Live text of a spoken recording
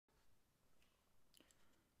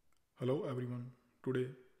Hello everyone. Today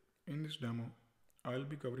in this demo I'll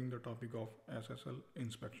be covering the topic of SSL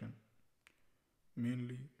inspection,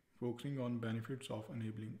 mainly focusing on benefits of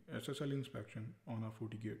enabling SSL inspection on a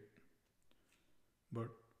FortiGate. But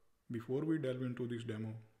before we delve into this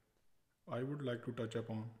demo, I would like to touch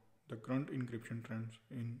upon the current encryption trends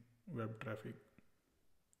in web traffic.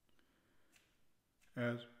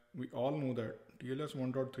 As we all know that TLS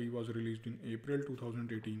 1.3 was released in April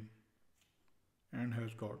 2018 and has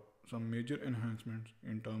got some major enhancements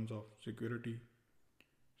in terms of security,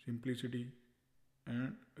 simplicity,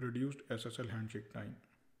 and reduced SSL handshake time.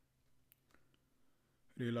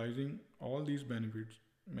 Realizing all these benefits,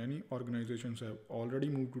 many organizations have already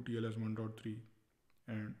moved to TLS 1.3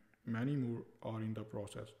 and many more are in the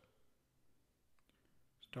process.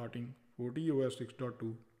 Starting FortiOS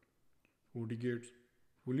 6.2, FortiGate's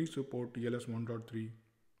fully support TLS 1.3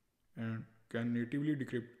 and can natively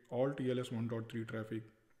decrypt all TLS 1.3 traffic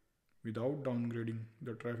without downgrading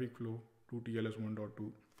the traffic flow to TLS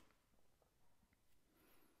 1.2.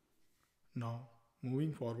 Now,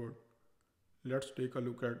 moving forward, let's take a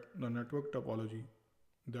look at the network topology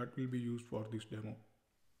that will be used for this demo.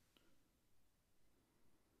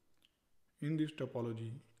 In this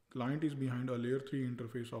topology, client is behind a layer 3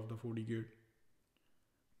 interface of the FortiGate,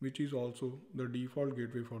 which is also the default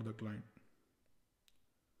gateway for the client.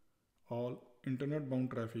 All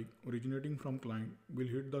internet-bound traffic originating from client will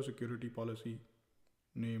hit the security policy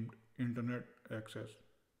named Internet Access.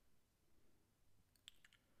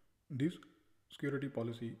 This security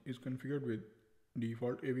policy is configured with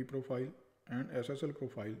default AV profile and SSL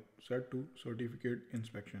profile set to certificate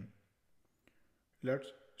inspection. Let's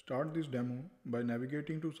start this demo by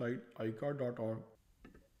navigating to site icar.org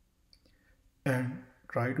and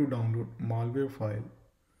try to download malware file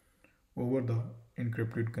over the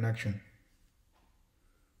encrypted connection.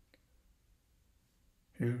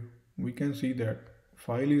 Here we can see that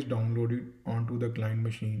file is downloaded onto the client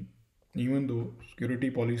machine even though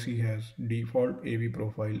security policy has default AV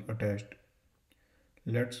profile attached.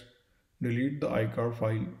 Let's delete the icar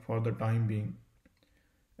file for the time being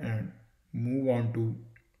and move on to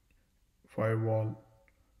firewall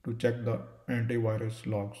to check the antivirus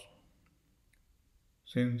logs.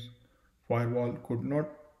 Since firewall could not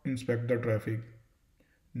inspect the traffic,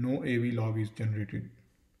 no AV log is generated.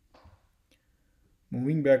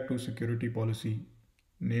 Moving back to security policy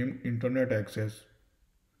named Internet Access,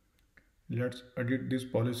 let's edit this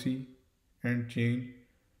policy and change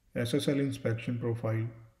SSL inspection profile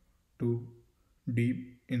to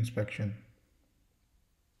deep inspection.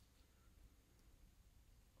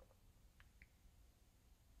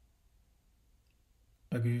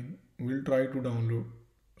 Again, we'll try to download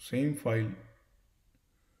same file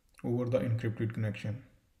over the encrypted connection.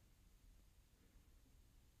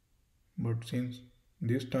 But since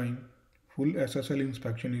this time full SSL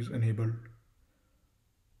inspection is enabled,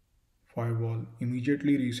 firewall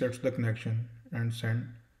immediately resets the connection and sends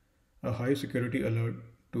a high security alert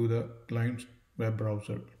to the client's web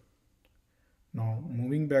browser. Now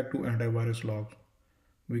moving back to antivirus logs,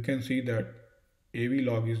 we can see that AV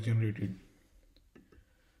log is generated.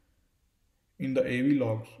 In the AV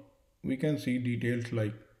logs, we can see details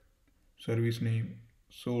like service name,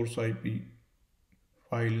 source IP,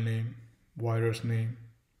 file name, virus name,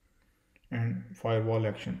 and firewall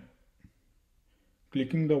action.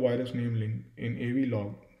 Clicking the virus name link in AV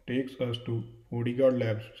log takes us to FortiGuard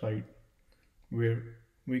Labs site where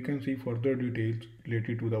we can see further details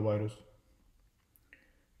related to the virus.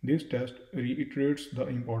 This test reiterates the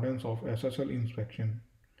importance of SSL inspection,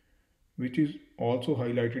 which is also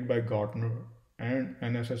highlighted by Gartner and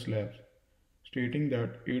NSS Labs, stating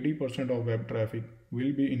that 80% of web traffic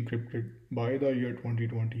will be encrypted by the year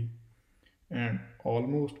 2020 and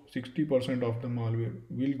almost 60% of the malware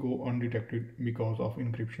will go undetected because of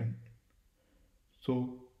encryption.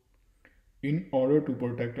 So, in order to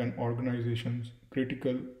protect an organization's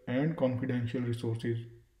critical and confidential resources,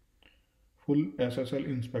 full SSL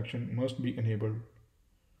inspection must be enabled,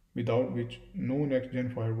 without which no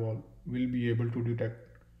next-gen firewall will be able to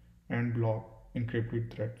detect and block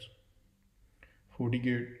encrypted threats.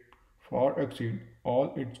 FortiGate far exceeds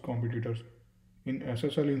all its competitors in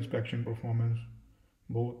SSL inspection performance,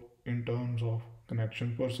 both in terms of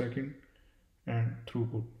connections per second and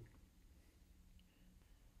throughput.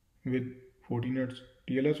 With Fortinet's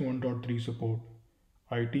TLS 1.3 support,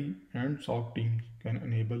 IT and SOC teams can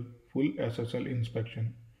enable full SSL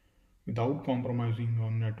inspection without compromising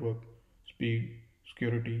on network speed,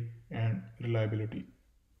 security, and reliability.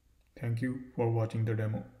 Thank you for watching the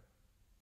demo.